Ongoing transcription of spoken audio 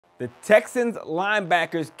The Texans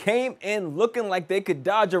linebackers came in looking like they could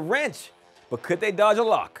dodge a wrench, but could they dodge a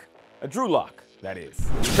lock? A Drew Lock, that is.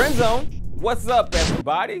 Trend Zone, what's up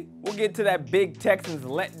everybody? We'll get to that big Texans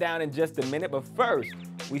letdown in just a minute, but first,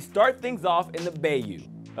 we start things off in the Bayou.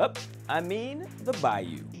 The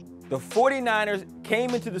Bayou. The 49ers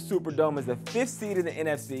came into the Superdome as the 5th seed in the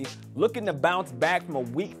NFC, looking to bounce back from a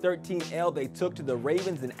Week 13 L they took to the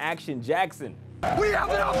Ravens in Action Jackson. We have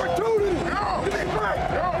an opportunity to be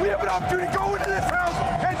great. We have an opportunity to go into this house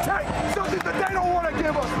and take something that they don't want to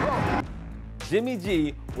give us. Jimmy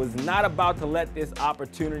G was not about to let this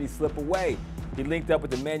opportunity slip away. He linked up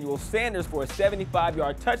with Emmanuel Sanders for a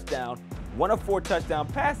 75-yard touchdown, one of 4 touchdown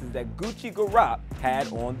passes that Gucci Garap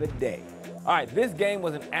had on the day. All right, this game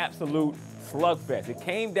was an absolute slugfest. It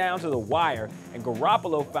came down to the wire, and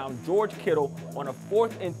Garoppolo found George Kittle on a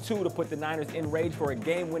 4th and 2 to put the Niners in range for a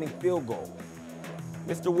game-winning field goal.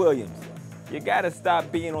 Mr. Williams, you gotta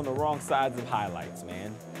stop being on the wrong sides of highlights,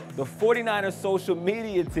 man. The 49ers social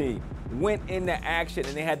media team went into action,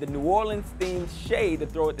 and they had the New Orleans-themed shade to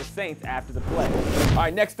throw at the Saints after the play. All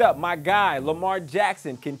right, next up, my guy, Lamar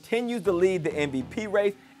Jackson, continues to lead the MVP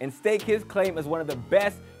race and stake his claim as one of the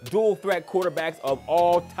best dual-threat quarterbacks of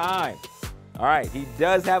all time. All right, he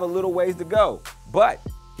does have a little ways to go, but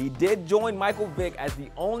he did join Michael Vick as the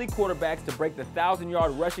only quarterbacks to break the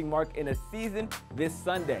 1,000-yard rushing mark in a season this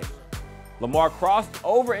Sunday. Lamar crossed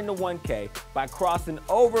over into 1K by crossing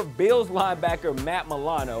over Bills linebacker Matt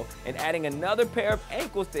Milano and adding another pair of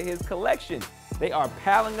ankles to his collection. They are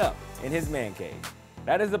palling up in his man cave.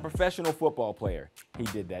 That is a professional football player. He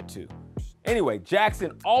did that too. Anyway,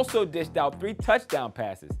 Jackson also dished out 3 touchdown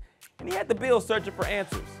passes, and he had the Bills searching for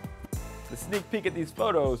answers. The sneak peek at these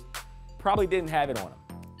photos probably didn't have it on him.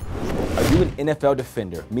 Are you an NFL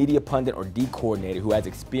defender, media pundit, or D coordinator who has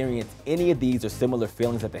experienced any of these or similar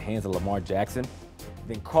feelings at the hands of Lamar Jackson?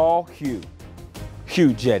 Then call Hugh. Hugh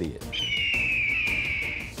Jediot.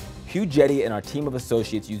 Hugh Jediot and our team of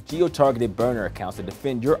associates use geo-targeted burner accounts to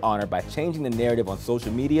defend your honor by changing the narrative on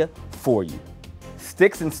social media for you.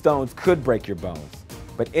 Sticks and stones could break your bones,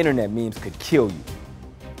 but internet memes could kill you.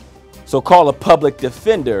 So call a public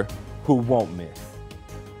defender who won't miss.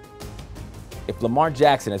 If Lamar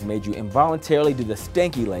Jackson has made you involuntarily do the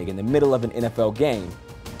stanky leg in the middle of an NFL game,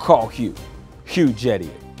 call Hugh. Hugh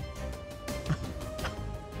Jediot.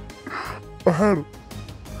 I had him.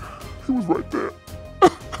 He was right there.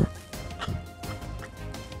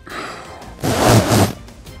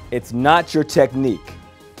 It's not your technique.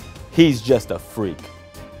 He's just a freak.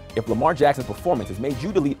 If Lamar Jackson's performance has made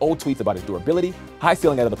you delete old tweets about his durability, high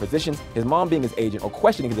ceiling at other positions, his mom being his agent, or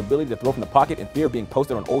questioning his ability to throw from the pocket in fear of being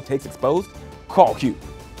posted on old takes exposed, call Hugh.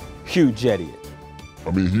 Hugh Jediot.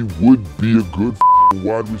 I mean, he would be a good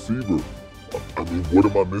wide receiver. I mean, what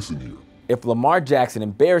am I missing here? If Lamar Jackson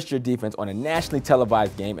embarrassed your defense on a nationally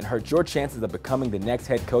televised game and hurt your chances of becoming the next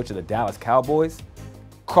head coach of the Dallas Cowboys,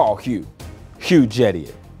 call Hugh. Hugh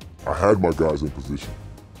Jediot. I had my guys in position.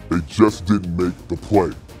 They just didn't make the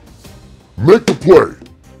play. Make the play!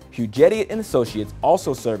 Hugh Jediot and Associates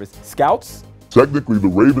also serve as scouts. Technically, the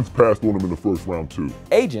Ravens passed on him in the first round too.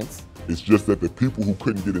 Agents. It's just that the people who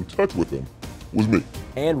couldn't get in touch with him was me.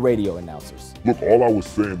 And radio announcers. Look, all I was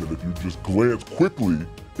saying that if you just glance quickly,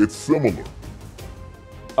 it's similar.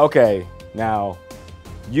 Okay, now,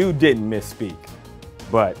 you didn't misspeak,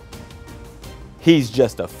 but he's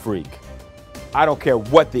just a freak. I don't care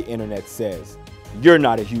what the internet says. You're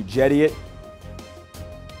not a Hugh Jediot.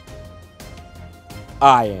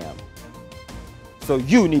 I am. So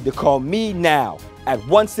you need to call me now at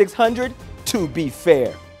 1-600 to be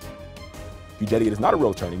fair. Hugh Jediot is not a real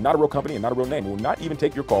attorney, not a real company, and not a real name. We will not even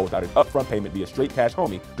take your call without an upfront payment via straight cash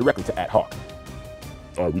homie directly to @Hawk.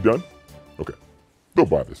 All right, we done? Okay. They'll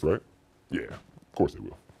buy this, right? Yeah, of course they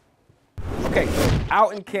will. Okay, so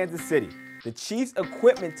out in Kansas City, the Chiefs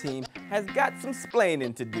equipment team has got some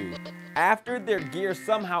splaining to do after their gear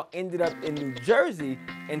somehow ended up in New Jersey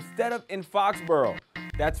instead of in Foxborough.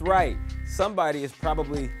 That's right, somebody is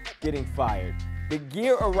probably getting fired. The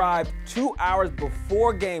gear arrived 2 hours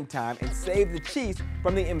before game time and saved the Chiefs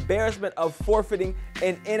from the embarrassment of forfeiting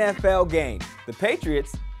an NFL game. The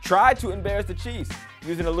Patriots tried to embarrass the Chiefs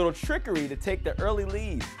using a little trickery to take the early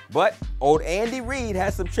lead. But old Andy Reid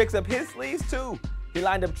has some tricks up his sleeves too. He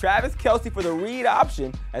lined up Travis Kelce for the read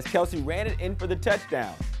option as Kelce ran it in for the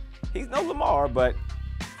touchdown. He's no Lamar, but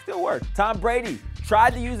still worked. Tom Brady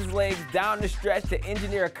tried to use his legs down the stretch to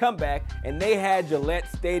engineer a comeback, and they had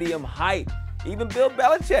Gillette Stadium hype. Even Bill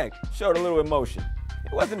Belichick showed a little emotion.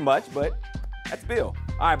 It wasn't much, but that's Bill.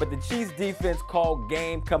 All right, but the Chiefs defense called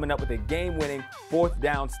game, coming up with a game-winning 4th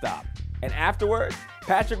down stop. And afterwards,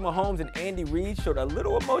 Patrick Mahomes and Andy Reid showed a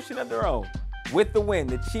little emotion of their own. With the win,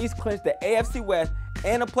 the Chiefs clinched the AFC West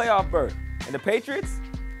and a playoff berth, and the Patriots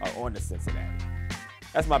are on to Cincinnati.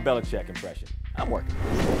 That's my Belichick impression. I'm working.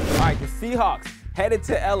 All right, the Seahawks headed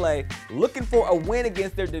to LA looking for a win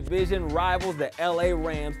against their division rivals, the LA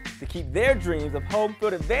Rams, to keep their dreams of home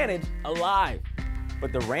field advantage alive.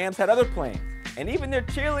 But the Rams had other plans, and even their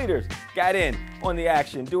cheerleaders got in on the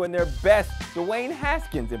action, doing their best Dwayne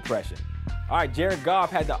Haskins impression. All right, Jared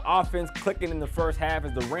Goff had the offense clicking in the first half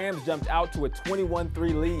as the Rams jumped out to a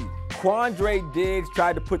 21-3 lead. Quandre Diggs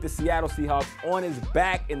tried to put the Seattle Seahawks on his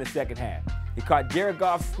back in the second half. He caught Jared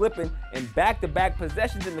Goff slipping in back-to-back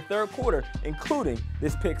possessions in the third quarter, including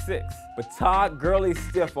this pick six. But Todd Gurley's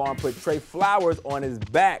stiff arm put Trey Flowers on his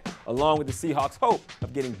back, along with the Seahawks' hope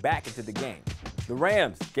of getting back into the game. The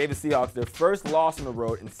Rams gave the Seahawks their first loss on the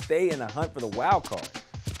road and stay in the hunt for the wild card.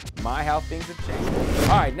 My, how things have changed.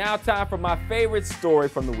 All right, now time for my favorite story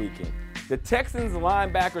from the weekend. The Texans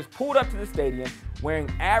linebackers pulled up to the stadium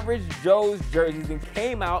wearing Average Joe's jerseys and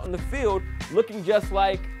came out on the field looking just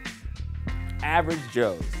like Average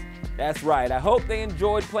Joe's. That's right, I hope they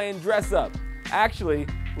enjoyed playing dress up. Actually,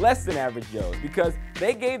 less than Average Joe's, because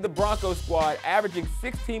they gave the Broncos squad averaging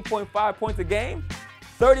 16.5 points a game,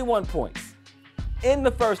 31 points in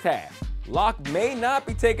the first half. Locke may not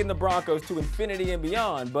be taking the Broncos to infinity and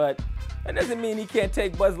beyond, but that doesn't mean he can't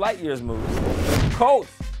take Buzz Lightyear's moves.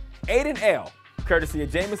 Colts, 8-L, courtesy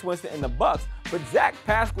of Jameis Winston and the Bucs, but Zach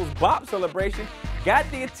Pascal's bop celebration got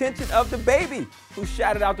the attention of the baby, who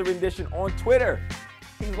shouted out the rendition on Twitter.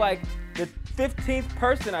 He's like the 15th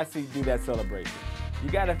person I see do that celebration.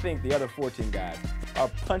 You gotta think the other 14 guys are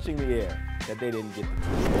punching the air that they didn't get the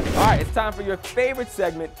tweet. All right, it's time for your favorite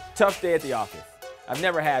segment, Tough Day at the Office. I've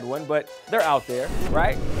never had one, but they're out there,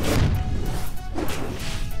 right?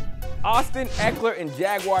 Austin Ekeler and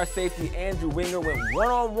Jaguar safety Andrew Wingard went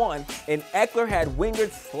one-on-one, and Ekeler had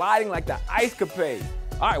Wingard sliding like the Ice Capade.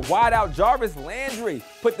 All right, wideout Jarvis Landry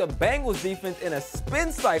put the Bengals defense in a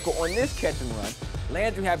spin cycle on this catch and run.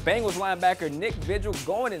 Landry had Bengals linebacker Nick Vigil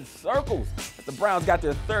going in circles as the Browns got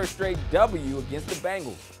their third straight W against the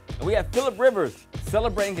Bengals. And we have Phillip Rivers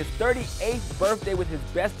celebrating his 38th birthday with his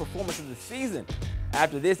best performance of the season.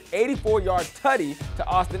 After this 84-yard tutty to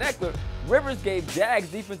Austin Ekeler, Rivers gave Jags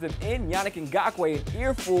defensive end Yannick Ngakoue an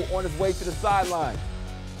earful on his way to the sideline.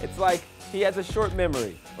 It's like he has a short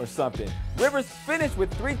memory or something. Rivers finished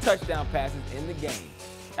with 3 touchdown passes in the game.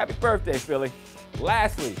 Happy birthday, Philly.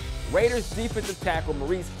 Lastly, Raiders defensive tackle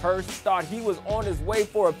Maurice Hurst thought he was on his way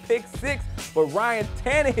for a pick six, but Ryan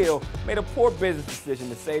Tannehill made a poor business decision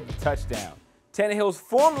to save the touchdown. Tannehill's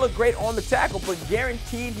form looked great on the tackle, but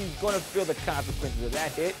guaranteed he's going to feel the consequences of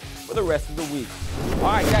that hit for the rest of the week. All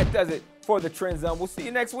right, that does it for the Trend Zone. We'll see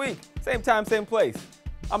you next week. Same time, same place.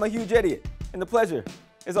 I'm a huge idiot, and the pleasure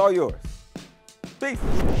is all yours. Peace.